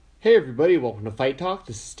Hey everybody, welcome to Fight Talk.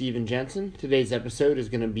 This is Steven Jensen. Today's episode is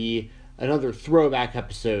going to be another throwback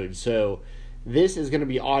episode. So, this is going to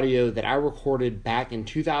be audio that I recorded back in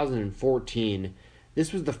 2014.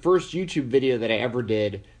 This was the first YouTube video that I ever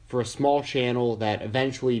did for a small channel that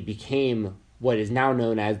eventually became what is now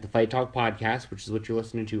known as the Fight Talk Podcast, which is what you're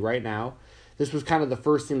listening to right now. This was kind of the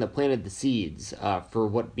first thing that planted the seeds for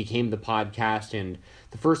what became the podcast, and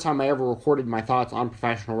the first time I ever recorded my thoughts on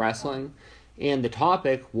professional wrestling. And the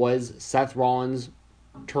topic was Seth Rollins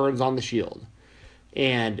turns on the Shield.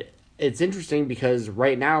 And it's interesting because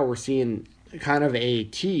right now we're seeing kind of a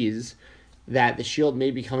tease that the Shield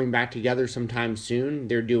may be coming back together sometime soon.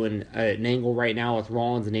 They're doing an angle right now with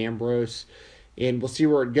Rollins and Ambrose, and we'll see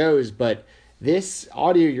where it goes. But this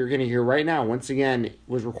audio you're going to hear right now, once again,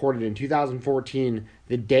 was recorded in 2014,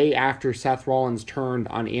 the day after Seth Rollins turned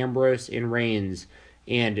on Ambrose and Reigns.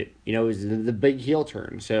 And, it was the big heel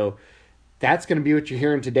turn. So that's going to be what you're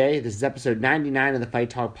hearing today. This is episode 99 of the Fight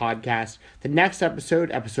Talk Podcast. The next episode,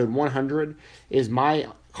 episode 100, is my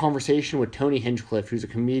conversation with Tony Hinchcliffe, who's a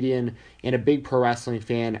comedian and a big pro wrestling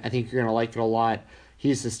fan. I think you're going to like it a lot.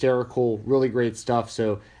 He's hysterical, really great stuff.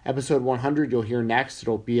 So episode 100 you'll hear next.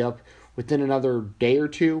 It'll be up within another day or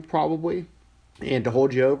two, probably. And to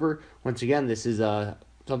hold you over, once again, this is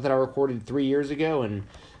something I recorded 3 years ago, and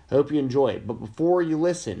I hope you enjoy it. But before you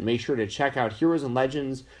listen, make sure to check out Heroes and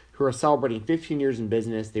Legends, who are celebrating 15 years in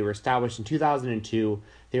business. They were established in 2002.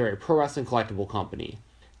 They are a pro wrestling collectible company.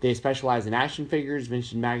 They specialize in action figures,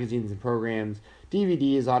 vintage magazines and programs,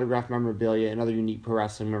 DVDs, autographed memorabilia, and other unique pro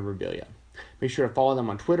wrestling memorabilia. Make sure to follow them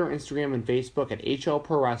on Twitter, Instagram, and Facebook at HL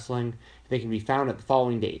Pro Wrestling. They can be found at the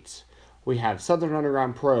following dates. We have Southern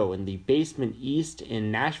Underground Pro in the Basement East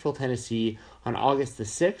in Nashville, Tennessee on August the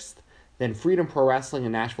 6th. Then Freedom Pro Wrestling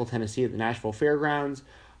in Nashville, Tennessee at the Nashville Fairgrounds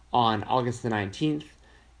on August the 19th.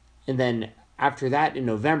 And then after that, in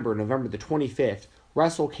November the 25th,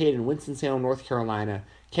 WrestleCade in Winston-Salem, North Carolina.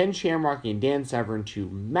 Ken Shamrock and Dan Severn, two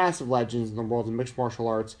massive legends in the world of mixed martial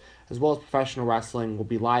arts, as well as professional wrestling, will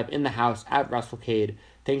be live in the house at WrestleCade,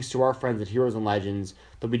 thanks to our friends at Heroes and Legends.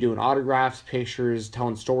 They'll be doing autographs, pictures,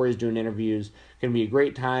 telling stories, doing interviews. It's going to be a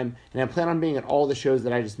great time, and I plan on being at all the shows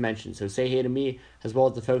that I just mentioned, so say hey to me, as well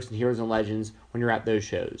as the folks in Heroes and Legends when you're at those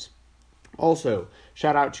shows. Also,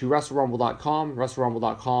 shout out to WrestleRumble.com.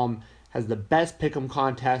 WrestleRumble.com has the best pick'em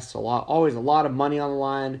contests. Always a lot of money on the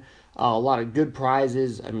line. A lot of good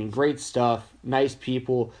prizes. Great stuff. Nice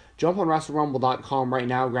people. Jump on WrestleRumble.com right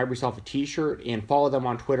now. Grab yourself a t-shirt and follow them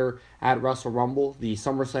on Twitter at WrestleRumble. The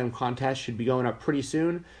SummerSlam contest should be going up pretty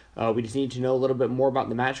soon. We just need to know a little bit more about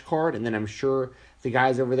the match card, and then I'm sure the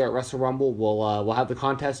guys over there at WrestleRumble will have the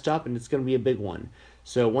contest up, and it's going to be a big one.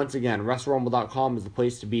 So once again, WrestleRumble.com is the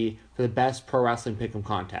place to be for the best pro wrestling pick'em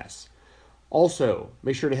contests. Also,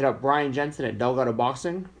 make sure to hit up Brian Jensen at Delgado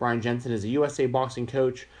Boxing. Brian Jensen is a USA boxing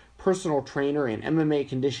coach, personal trainer, and MMA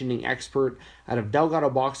conditioning expert out of Delgado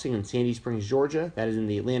Boxing in Sandy Springs, Georgia. That is in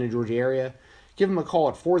the Atlanta, Georgia area. Give him a call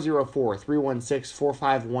at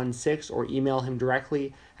 404-316-4516 or email him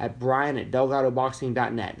directly at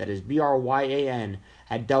brian@delgadoboxing.net. That is BRYAN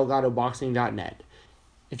at delgadoboxing.net.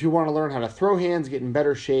 If you want to learn how to throw hands, get in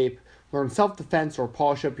better shape, learn self-defense, or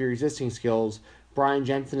polish up your existing skills, Brian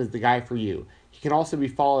Jensen is the guy for you. He can also be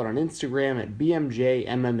followed on Instagram at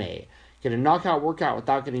BMJMMA. Get a knockout workout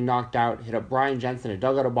without getting knocked out. Hit up Brian Jensen at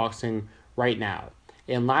Delgado Boxing right now.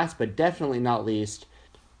 And last but definitely not least,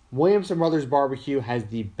 Williamson Brothers Barbecue has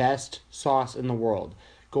the best sauce in the world.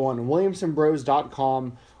 Go on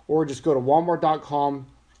WilliamsonBros.com or just go to Walmart.com,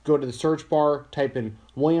 go to the search bar, type in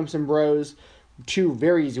Williamson Bros. Two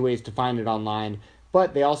very easy ways to find it online,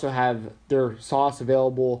 but they also have their sauce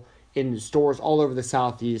available in stores all over the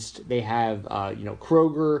Southeast. They have,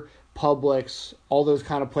 Kroger, Publix, all those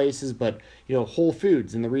kind of places, but, Whole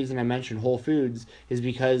Foods. And the reason I mention Whole Foods is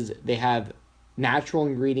because they have natural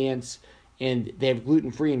ingredients and they have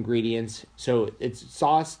gluten-free ingredients. So it's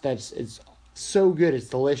sauce it's so good. It's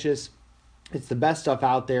delicious. It's the best stuff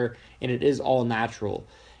out there, and it is all natural.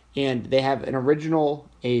 And they have an original,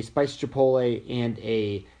 a spicy chipotle, and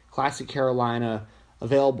a classic Carolina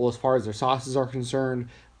available as far as their sauces are concerned.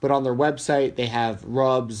 But on their website, they have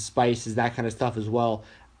rubs, spices, that kind of stuff as well.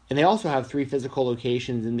 And they also have 3 physical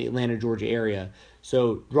locations in the Atlanta, Georgia area.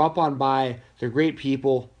 So drop on by. They're great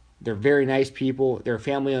people. They're very nice people. They're a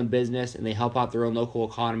family-owned business, and they help out their own local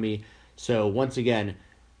economy. So once again,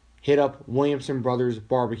 hit up Williamson Brothers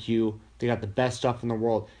Barbecue. They got the best stuff in the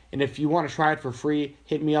world. And if you want to try it for free,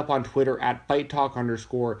 hit me up on Twitter at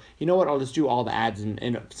FightTalk_. You know what? I'll just do all the ads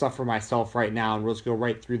and stuff for myself right now, and we'll just go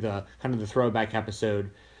right through the kind of the throwback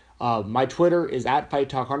episode. My Twitter is at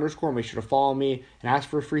 @FightTalk_. Make sure to follow me and ask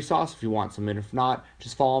for a free sauce if you want some. And if not,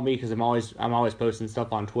 just follow me because I'm always posting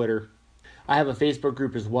stuff on Twitter. I have a Facebook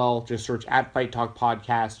group as well. Just search at Fight Talk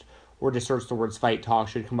Podcast or just search the words Fight Talk.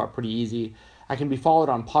 Should come up pretty easy. I can be followed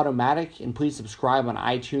on Podomatic, and please subscribe on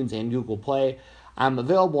iTunes and Google Play. I'm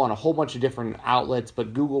available on a whole bunch of different outlets,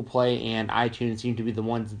 but Google Play and iTunes seem to be the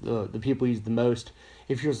ones the people use the most.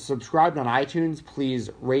 If you're subscribed on iTunes, please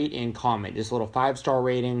rate and comment. Just a little 5-star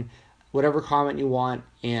rating, whatever comment you want,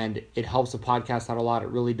 and it helps the podcast out a lot. It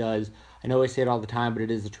really does. I know I say it all the time, but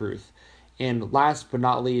it is the truth. And last but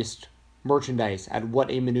not least, merchandise at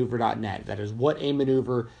whatamaneuver.net. That is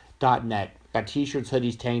whatamaneuver.net. Got t-shirts,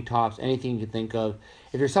 hoodies, tank tops, anything you can think of.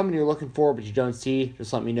 If there's something you're looking for but you don't see,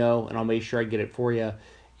 just let me know and I'll make sure I get it for you.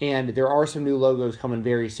 And there are some new logos coming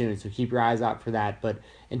very soon, so keep your eyes out for that. But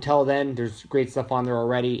until then, there's great stuff on there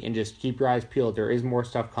already, and just keep your eyes peeled. There is more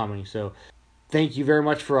stuff coming. So thank you very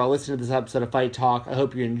much for listening to this episode of Fight Talk. I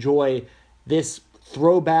hope you enjoy this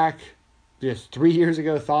throwback, just 3 years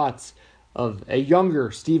ago thoughts of a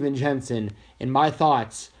younger Steven Jensen and my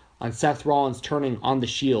thoughts on Seth Rollins turning on the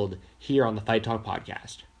Shield here on the Fight Talk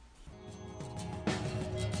Podcast.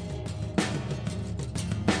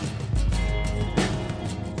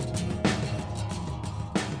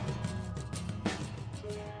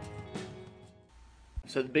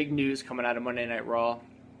 So the big news coming out of Monday Night Raw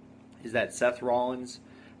is that Seth Rollins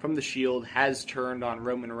from the Shield has turned on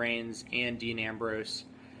Roman Reigns and Dean Ambrose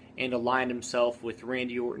and aligned himself with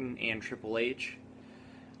Randy Orton and Triple H.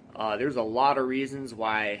 There's a lot of reasons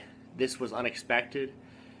why this was unexpected,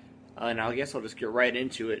 and I guess I'll just get right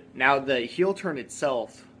into it. Now, the heel turn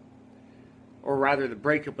itself, or rather the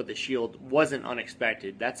breakup of the Shield, wasn't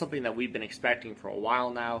unexpected. That's something that we've been expecting for a while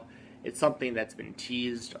now. It's something that's been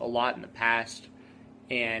teased a lot in the past,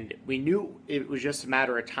 and we knew it was just a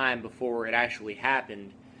matter of time before it actually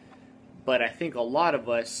happened. But I think a lot of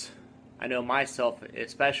us, I know myself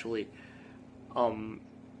especially,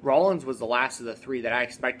 Rollins was the last of the three that I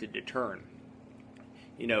expected to turn.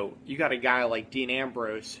 You know, you got a guy like Dean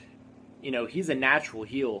Ambrose, you know, he's a natural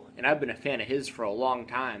heel, and I've been a fan of his for a long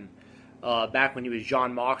time. Back when he was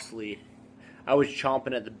Jon Moxley, I was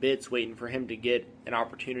chomping at the bits waiting for him to get an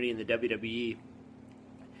opportunity in the WWE.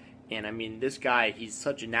 And I mean, this guy, he's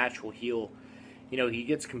such a natural heel. You know, he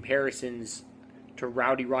gets comparisons to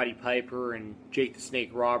Rowdy Roddy Piper and Jake the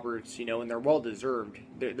Snake Roberts, you know, and they're well deserved.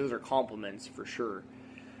 Those are compliments for sure.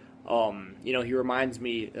 You know, he reminds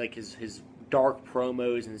me, like his dark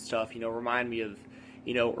promos and stuff, you know, remind me of,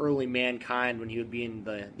 you know, early Mankind when he would be in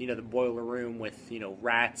the, you know, the boiler room with, you know,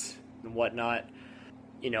 rats and whatnot.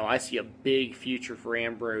 You know, I see a big future for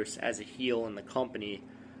Ambrose as a heel in the company.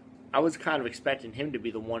 I was kind of expecting him to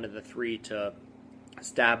be the one of the three to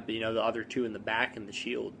stab, you know, the other two in the back in the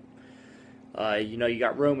Shield. You know, you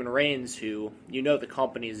got Roman Reigns, who, you know, the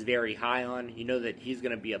company is very high on. You know that he's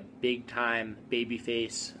going to be a big-time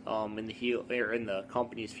babyface in the heel, or in the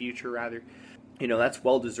company's future, rather. You know, that's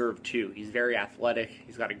well-deserved, too. He's very athletic.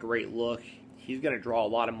 He's got a great look. He's going to draw a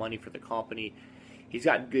lot of money for the company. He's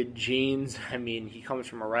got good genes. I mean, he comes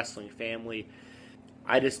from a wrestling family.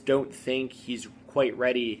 I just don't think he's quite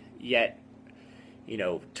ready yet, you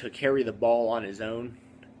know, to carry the ball on his own.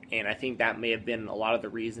 And I think that may have been a lot of the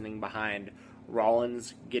reasoning behind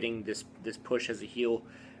Rollins getting this push as a heel.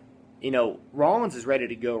 You know, Rollins is ready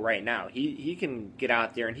to go right now. He can get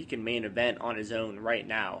out there and he can main event on his own right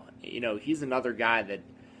now. You know, he's another guy that,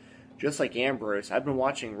 just like Ambrose, I've been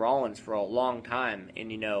watching Rollins for a long time.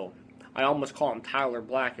 And, you know, I almost call him Tyler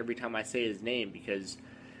Black every time I say his name because,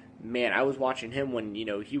 man, I was watching him when, you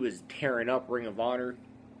know, he was tearing up Ring of Honor.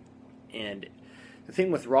 And the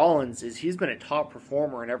thing with Rollins is he's been a top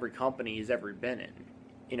performer in every company he's ever been in.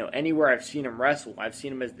 You know, anywhere I've seen him wrestle, I've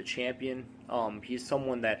seen him as the champion. He's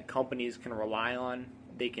someone that companies can rely on.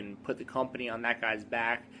 They can put the company on that guy's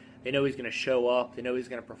back. They know he's going to show up. They know he's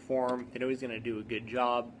going to perform. They know he's going to do a good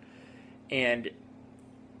job. And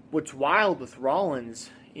what's wild with Rollins,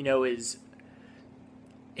 you know, is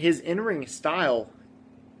his in-ring style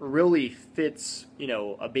really fits, you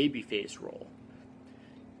know, a babyface role.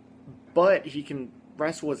 But he can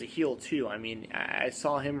wrestle as a heel too. I mean, I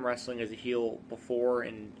saw him wrestling as a heel before,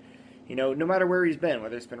 and, you know, no matter where he's been,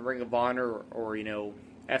 whether it's been Ring of Honor or you know,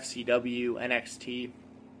 FCW, NXT,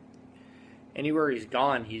 anywhere he's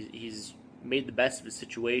gone, he's made the best of his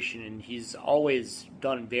situation, and he's always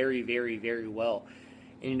done very, very, very well.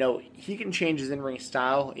 And, you know, he can change his in-ring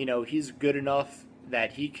style. You know, he's good enough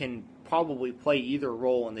that he can probably play either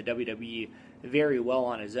role in the WWE very well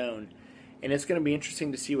on his own. And it's going to be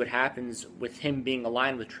interesting to see what happens with him being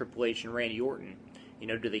aligned with Triple H and Randy Orton. You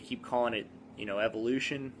know, do they keep calling it, you know,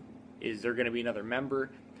 Evolution? Is there going to be another member?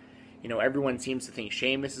 Everyone seems to think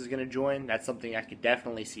Sheamus is going to join. That's something I could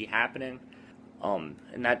definitely see happening.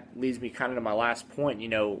 And that leads me kind of to my last point.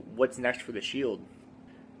 What's next for the Shield?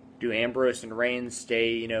 Do Ambrose and Reigns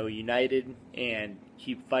stay, united and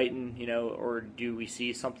keep fighting, or do we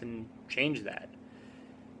see something change that?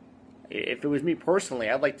 If it was me personally,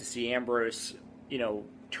 I'd like to see Ambrose,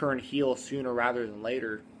 turn heel sooner rather than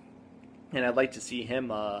later, and I'd like to see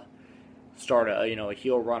him start a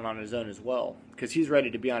heel run on his own as well, because he's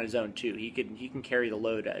ready to be on his own too. He can carry the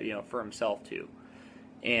load, for himself too,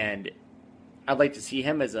 and I'd like to see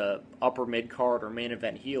him as a upper mid card or main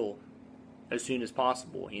event heel as soon as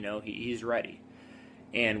possible. He's ready.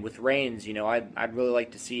 And with Reigns, I'd really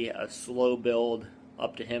like to see a slow build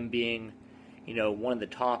up to him being, one of the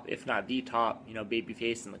top, if not the top,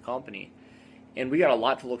 babyface in the company. And we got a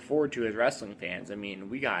lot to look forward to as wrestling fans. I mean,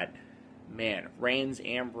 we got, Reigns,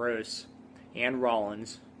 Ambrose, and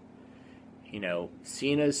Rollins.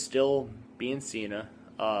 Cena's still being Cena.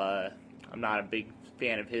 I'm not a big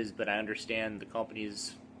fan of his, but I understand the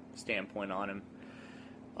company's standpoint on him.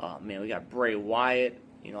 We got Bray Wyatt.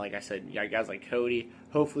 Like I said, you got guys like Cody.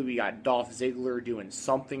 Hopefully we got Dolph Ziggler doing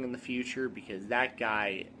something in the future, because that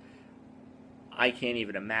guy, I can't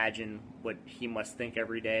even imagine what he must think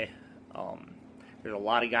every day. There's a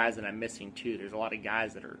lot of guys that I'm missing too. There's a lot of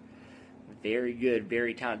guys that are very good,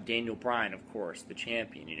 very talented. Daniel Bryan, of course, the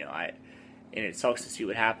champion. And it sucks to see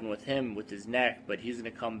what happened with him with his neck, but he's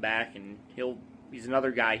going to come back, and he's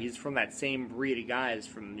another guy. He's from that same breed of guys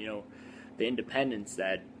from the independents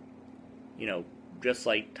that just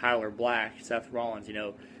like Tyler Black, Seth Rollins,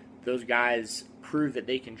 those guys prove that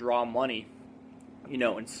they can draw money,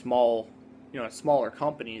 in smaller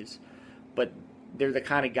companies, but they're the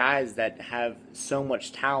kind of guys that have so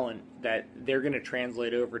much talent that they're going to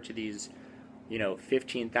translate over to these,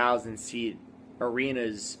 15,000 seat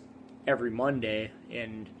arenas every Monday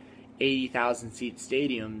and 80,000 seat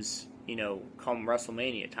stadiums, come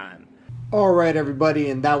WrestleMania time. All right, everybody,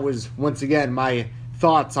 and that was once again my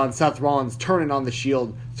thoughts on Seth Rollins turning on the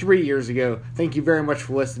Shield 3 years ago. Thank you very much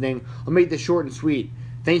for listening. I'll make this short and sweet.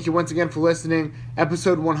 Thank you once again for listening.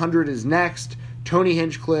 Episode 100 is next. Tony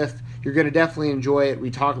Hinchcliffe. You're going to definitely enjoy it. We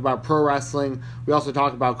talk about pro wrestling. We also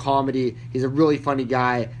talk about comedy. He's a really funny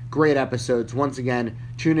guy. Great episodes. Once again,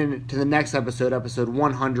 tune in to the next episode, episode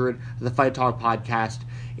 100 of the Fight Talk podcast.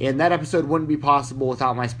 And that episode wouldn't be possible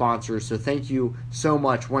without my sponsors. So thank you so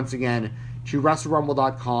much once again to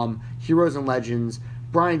WrestleRumble.com, Heroes and Legends,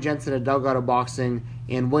 Brian Jensen at Delgado Boxing,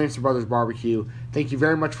 and Williamson Brothers Barbecue. Thank you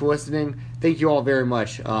very much for listening. Thank you all very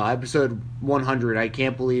much. Episode 100. I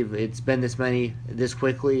can't believe it's been this many this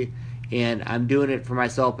quickly. And I'm doing it for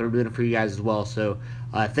myself, and I'm doing it for you guys as well. So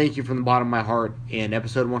thank you from the bottom of my heart. And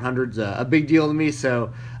episode 100 is a big deal to me,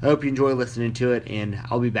 so I hope you enjoy listening to it, and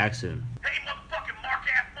I'll be back soon.